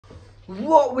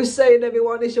What we're saying,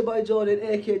 everyone, it's your boy Jordan,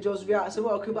 aka Joe's Reacts, and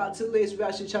welcome back to the latest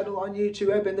reaction channel on YouTube.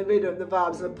 We're bringing the video, the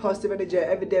vibes, and the positive energy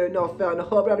every day with no fail. And I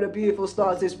hope we're having a beautiful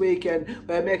start this weekend.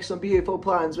 We're making some beautiful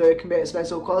plans where we can spend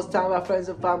some quality time with our friends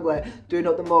and family, doing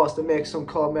up the most and make some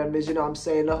cool memories, you know what I'm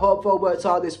saying. I hope you all worked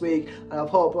hard this week, and I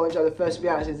hope you enjoyed the first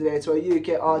reaction today to a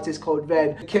UK artist called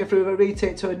Red. They came through with a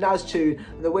retake to a Nas tune,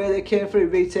 and the way they came through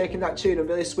retaking that tune and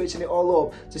really switching it all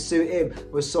up to suit him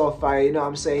was so fire, you know what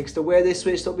I'm saying. Because the way they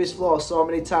switched up his flow so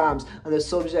many times, and the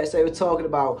subjects they were talking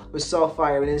about was so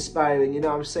fire and inspiring, you know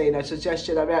what I'm saying. I suggest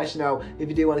you that reaction now if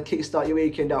you do want to kickstart your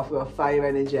weekend off with a fire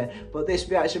energy. But this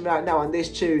reaction right now and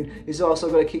this tune is also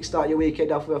going to kickstart your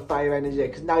weekend off with a fire energy,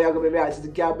 because now you're going to be reacting to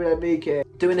Gabriel and Henrique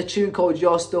doing a tune called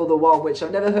You're Still the One, which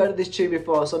I've never heard of this tune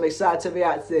before, so I'm excited to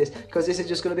react to this, because this is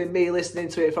just going to be me listening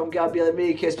to it from Gabriel and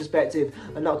Henrique's perspective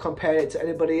and not comparing it to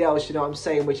anybody else, you know what I'm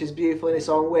saying, which is beautiful in its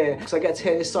own way, because I get to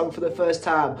hear this song for the first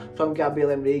time from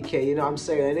Gabriel and Henrique, you know what I'm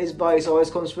saying, and his voice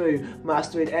always comes through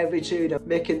mastering every tune and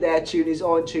making their tune his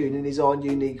own tune in his own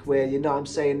unique way, you know what I'm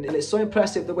saying. And it's so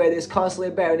impressive the way that he's constantly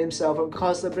bettering himself and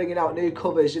constantly bringing out new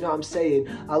covers, you know what I'm saying.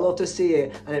 I love to see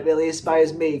it, and it really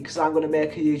inspires me, because I'm going to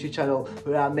make a YouTube channel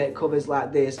where I make covers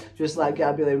like this, just like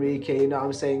Gabriel Henrique, you know what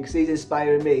I'm saying, because he's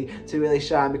inspiring me to really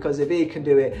shine, because if he can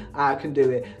do it, I can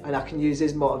do it, and I can use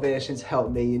his motivation to help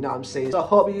me, you know what I'm saying. So I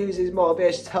hope you use his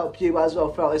motivation to help you as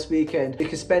well throughout this weekend. You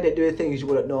can spend it doing things you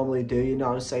wouldn't normally do, you know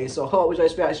what I'm saying. So I hope you enjoy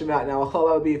this reaction right now. I hope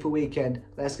I have a beautiful weekend.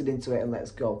 Let's get into it and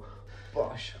let's go.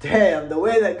 Gosh. Damn, the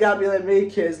way that Gabriel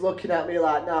Henrique is looking at me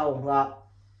like now, like,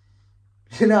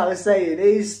 you know what I'm saying?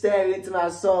 He's staring into my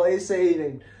soul. He's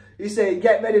saying,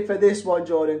 get ready for this one,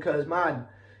 Jordan, because, man,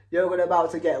 you're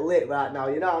about to get lit right now.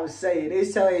 You know what I'm saying?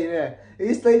 He's telling you,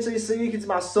 he's literally speaking to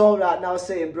my soul right now,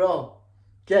 saying, bro,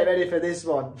 get ready for this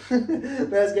one.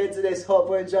 Let's get into this. Hope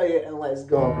you enjoy it and let's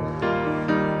go.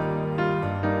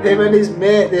 Him and his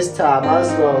mate this time as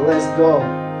well. Let's go.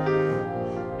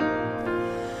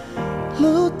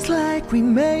 Looks like we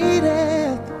made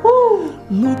it. Woo.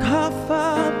 Look how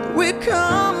far we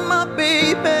come, my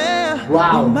baby.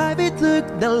 Wow. We might be took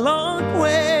the long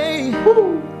way.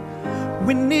 Woo.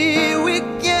 We knew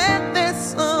we'd get there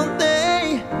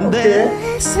someday. Okay.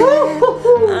 They said,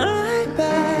 I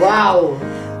bet Wow.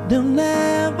 they'll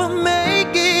never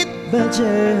make it, but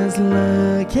just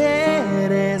look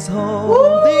at us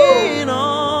holding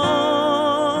on.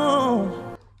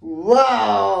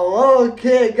 Wow,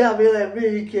 okay, Gabriel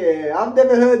Henrique. I've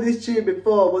never heard this tune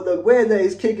before, but the way that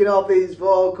he's kicking off these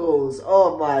vocals,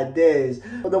 oh my days.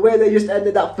 But the way they just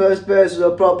ended that first verse with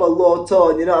a proper low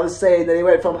tone, you know what I'm saying? Then he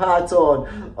went from high tone,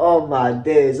 oh my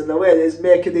days. And the way that he's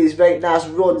making these very nice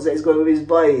runs that he's going with his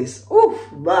voice. Oof,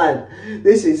 man,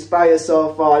 this is fire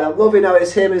so far. And I'm loving how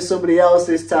it's him and somebody else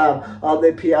this time on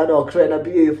the piano, creating a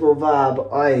beautiful vibe.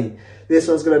 Aye. This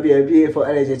one's going to be a beautiful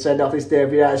energy to end off this day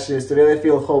of reactions, to really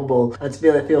feel humble and to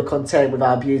really feel content with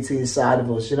our beauty inside of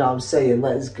us, you know what I'm saying?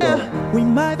 Let's go. We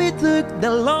might be took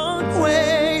the long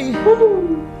way.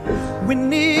 Woo. We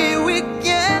knew we'd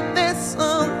get there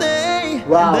someday.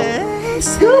 Wow. They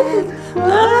said,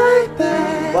 I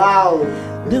bet Wow.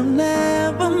 they'll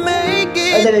never make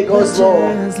it. And then it goes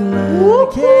low. Just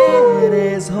look at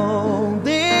us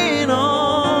holding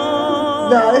on.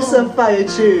 No, it's a fire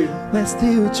tune. We're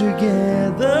still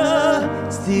together,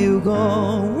 still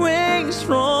going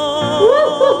strong.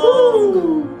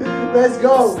 Woo-hoo-hoo. Let's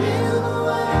go.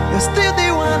 You're still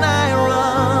the one I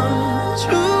run to,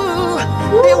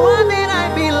 the one that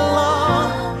I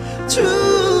belong to.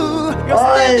 You're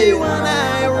still the one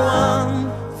I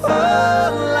run for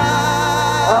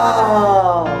life.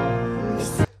 Oh.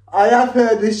 I have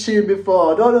heard this tune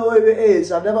before. I don't know who it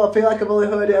is. I feel like I've only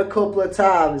heard it a couple of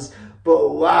times. But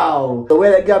wow, the way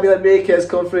that Gabriel Henrique has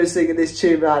come through singing this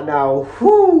tune right now,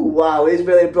 whoo, wow, he's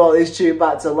really brought this tune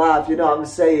back to life, you know what I'm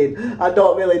saying? I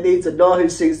don't really need to know who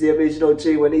sings the original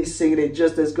tune when he's singing it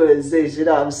just as good as this, you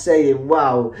know what I'm saying?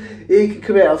 Wow, he can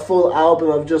create a full album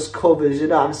of just covers, you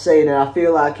know what I'm saying? And I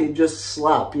feel like it just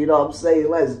slap, you know what I'm saying?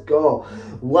 Let's go.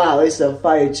 Wow, it's a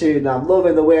fire tune. I'm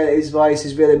loving the way that his voice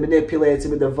is really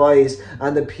manipulated with the voice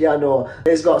and the piano.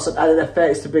 He's got some added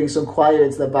effects to bring some choir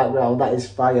into the background. That is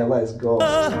fire. Let's go.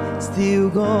 Still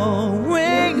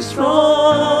going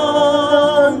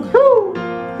strong.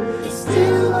 You're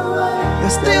still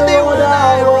the one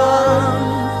I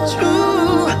run to,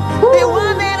 the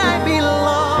one that I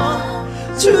belong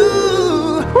to.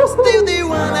 You're still the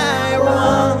one I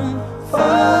run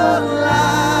for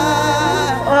life.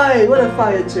 Hey, what a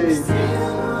fire tune.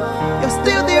 You're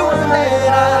still the one that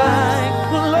I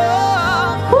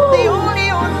love, the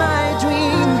only one I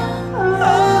dream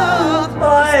of.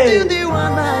 Still the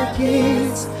one I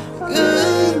kiss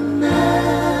goodnight.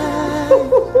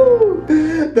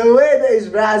 The way that he's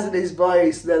raising his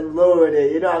voice, then lowering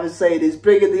it, you know what I'm saying? He's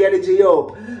bringing the energy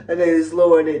up and then he's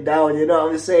lowering it down, you know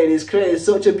what I'm saying? He's creating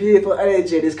such a beautiful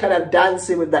energy and he's kind of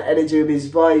dancing with that energy with his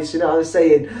voice, you know what I'm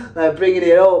saying? Like bringing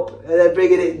it up and then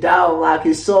bringing it down, like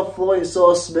he's so flowing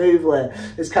so smoothly.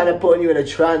 It's kind of putting you in a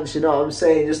trance, you know what I'm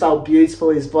saying? Just how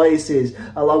beautiful his voice is,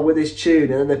 along with his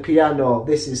tune and then the piano.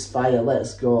 This is fire,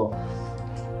 let's go.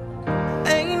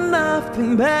 Ain't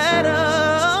nothing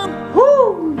better.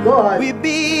 Woo! Go on. We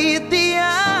beat the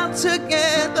odds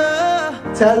together.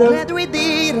 Tell them. Glad we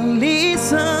didn't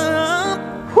listen.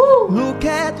 Woo! Look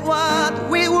at what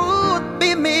we would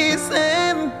be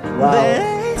missing. Wow.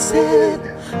 They said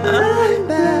I'm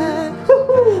bad.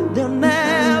 They'll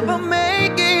never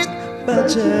make it. But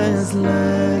just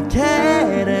look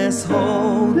at us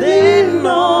holding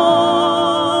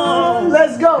on.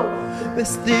 Let's go. We're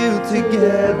still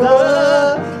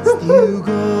together, still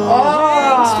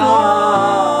going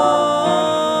strong.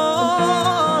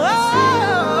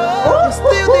 You're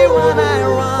still the one I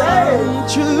run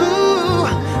to,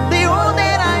 the one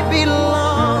that I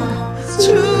belong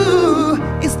to.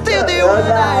 You're still the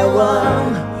one I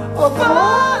want for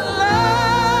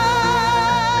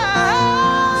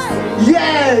life.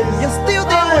 Yes! You're still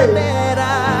the one that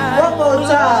I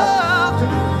love,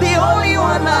 the only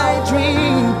one I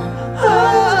dream.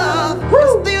 You're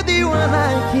still the one I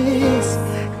kiss.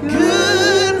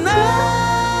 Good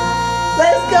night.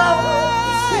 Let's go.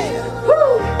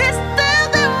 It's still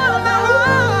the one I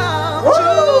want to,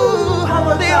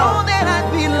 the one that I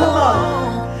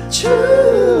belong to.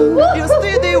 You're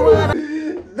still the one.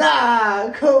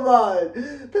 Nah, come on.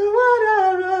 The one I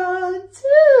run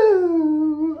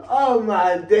to. Oh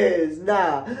my days,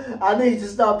 nah. I need to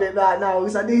stop it right now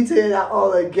because I need to hear that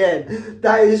all again.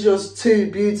 That is just too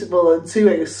beautiful and too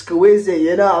exquisite,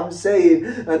 you know what I'm saying?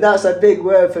 And that's a big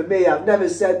word for me. I've never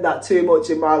said that too much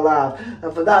in my life.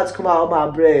 And for that to come out of my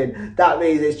brain, that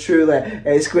means it's truly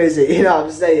exquisite, you know what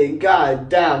I'm saying? God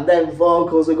damn, them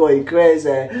vocals are going crazy.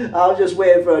 I was just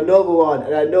waiting for another one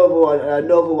and another one and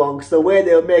another one because the way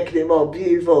they were making it more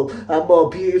beautiful and more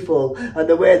beautiful and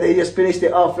the way they just finished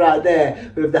it off right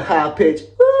there with the high pitch,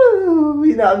 woo,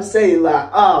 you know what I'm saying?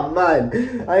 Like, oh man,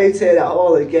 I need to hear that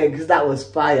all again because that was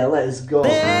fire. Let's go.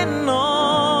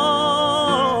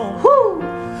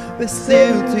 We're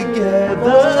still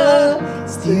together,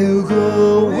 still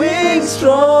going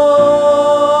strong.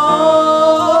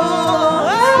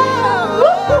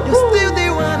 You're still the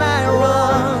one I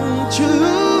run to,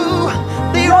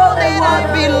 the one that I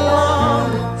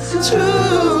belong to.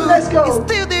 Let's go. You're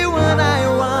still the one I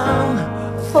want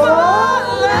for life.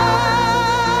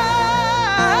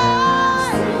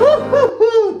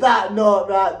 That note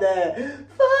right there.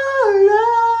 For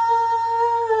life.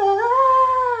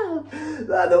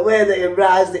 Like the way that he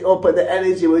raised it up and the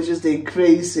energy was just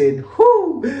increasing.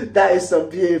 Whoo! That is some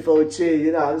beautiful tune,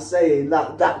 you know what I'm saying?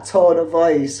 That tone of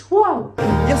voice. Whoa!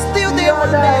 You're still the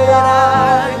one that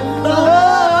I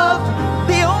love,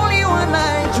 the only one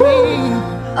I dream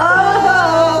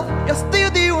of. You're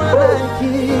still the one I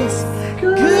kiss.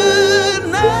 Good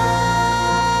night.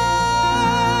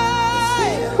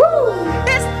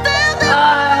 It's still the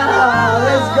one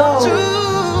let's go.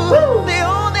 the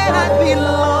one that I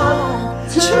belong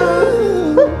to.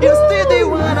 You're still the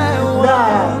one I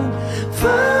want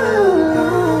for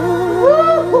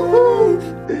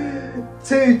life.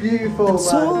 Too beautiful, man.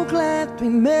 So glad we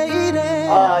made it.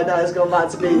 Oh, no, it's gone back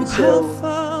to being chill. How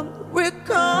far we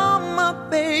come, my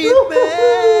baby.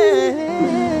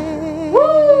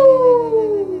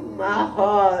 Woo! My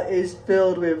heart is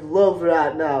filled with love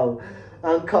right now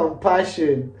and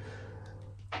compassion.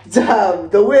 Damn,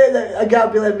 the way that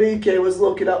Gabriel Henrique was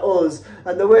looking at us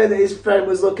and the way that his friend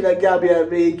was looking at Gabriel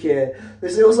Henrique, it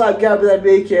was like Gabriel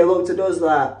Henrique looked at us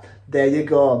like, there you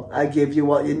go, I give you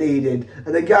what you needed.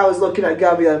 And the guy was looking at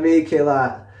Gabriel Henrique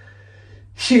like,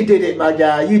 you did it, my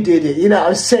guy, you did it, you know what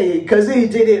I'm saying? Because he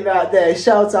did it right there.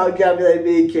 Shout out Gabriel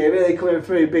Henrique, really coming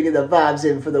through, bringing the vibes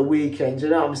in for the weekend, you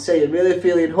know what I'm saying? Really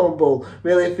feeling humble,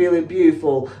 really feeling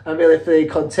beautiful, and really feeling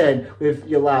content with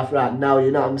your life right now,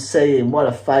 you know what I'm saying? What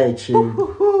a fire tune.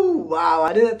 Wow,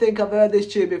 I didn't think I've heard this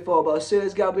tune before, but as soon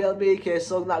as Gabriel Henrique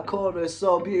sung that chorus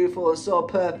so beautiful and so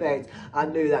perfect, I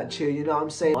knew that tune, you know what I'm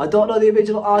saying? I don't know the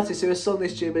original artist who has sung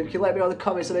this tune, but if you can let me know in the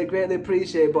comments, I'd greatly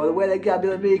appreciate it. But the way that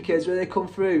Gabriel Henrique is really coming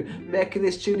come through, making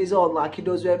this tune his own like he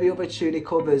does with every other tune he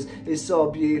covers, is so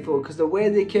beautiful, because the way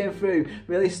they came through,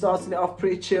 really starting it off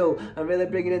pretty chill and really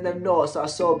bringing in them notes that are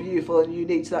so beautiful and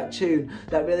unique to that tune,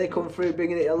 that really come through,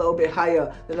 bringing it a little bit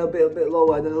higher, then a bit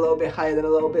lower, then a little bit higher, then a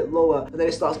little bit lower, and then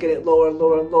it starts getting lower and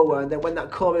lower and lower, and then when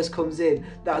that chorus comes in,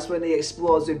 that's when he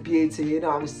explodes with beauty, you know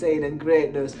what I'm saying, and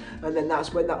greatness, and then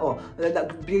that's when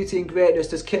that beauty and greatness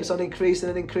just keeps on increasing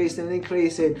and increasing and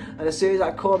increasing, and as soon as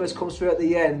that chorus comes through at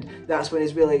the end, that's when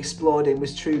he's really exploding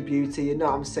with true beauty, you know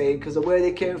what I'm saying, because the way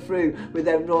they came through with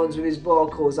them runs with his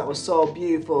vocals, that was so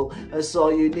beautiful and so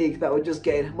unique, that were just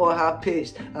getting more high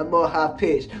pitched and more high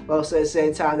pitched, whilst at the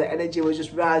same time the energy was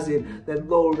just rising, then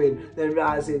lowering, then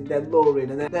rising, then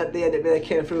lowering, and then at the end it really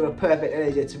came through with a perfect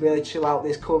energy to really chill out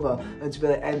this cover and to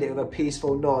really end it with a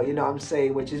peaceful note, you know what I'm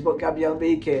saying, which is what Gabriel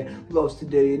Henrique loves to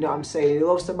do, you know what I'm saying. He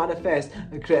loves to manifest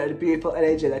and create a beautiful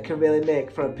energy that can really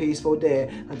make for a peaceful day,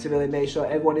 and to really make sure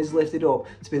everyone is lifted up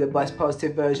to be the best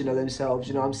positive version of themselves,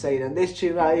 you know what I'm saying. And this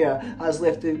tune right here has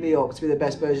lifted me up to be the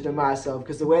best version of myself,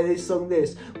 because the way they sung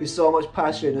this with so much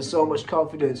passion and so much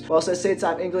confidence, whilst at the same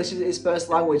time English is his first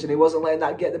language and he wasn't letting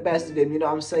that get the best of him, you know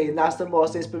what I'm saying. That's the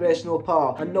most inspirational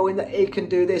part, and knowing that he can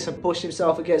do this and push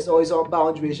himself against all his own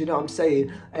boundaries, you know what I'm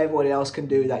saying, everybody else can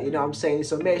do that, you know what I'm saying.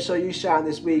 So make sure you shine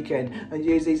this weekend and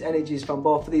use these energies from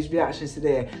both of these reactions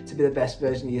today to be the best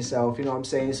version of yourself, you know what I'm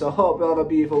saying. So I hope you have a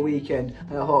beautiful weekend,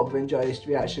 and I hope you enjoy this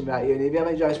reaction right here. And if you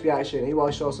haven't enjoyed this reaction and you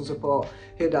want to show some support,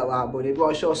 hit that like button. If you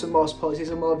want to show some more support, see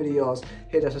some more videos,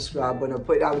 hit that subscribe button, and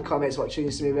put it down in the comments what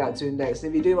tunes to me react to next.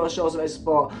 And if you do want to show some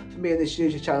support for me and this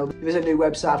YouTube channel, there's a new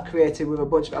website I've created with a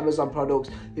bunch of Amazon products.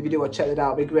 If you do want to check that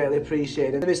out, it'd be greatly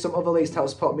appreciated. And there is some other links to help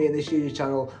support me and this YouTube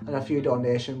channel, and a few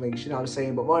donation links, you know what I'm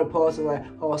saying. But more importantly,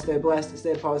 all stay blessed,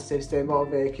 stay positive, stay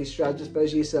motivated, keep strong, just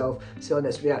as yourself. See you on the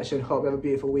next reaction. Hope you have a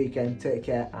beautiful weekend. Take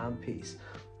care and peace.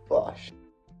 Bosh.